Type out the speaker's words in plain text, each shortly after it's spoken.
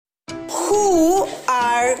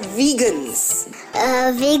are vegans?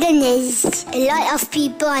 Vegan is a lot of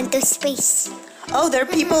people into space. Oh, there are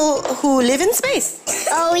people who live in space.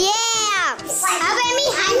 Oh yeah!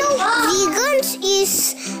 I know vegans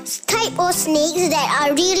is type of snakes that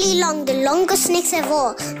are really long, the longest snakes of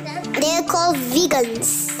all. They're called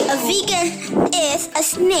vegans. A vegan is a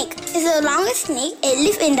snake. It's the longest snake. It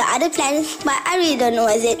lives in the other planets, but I really don't know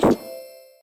what is it.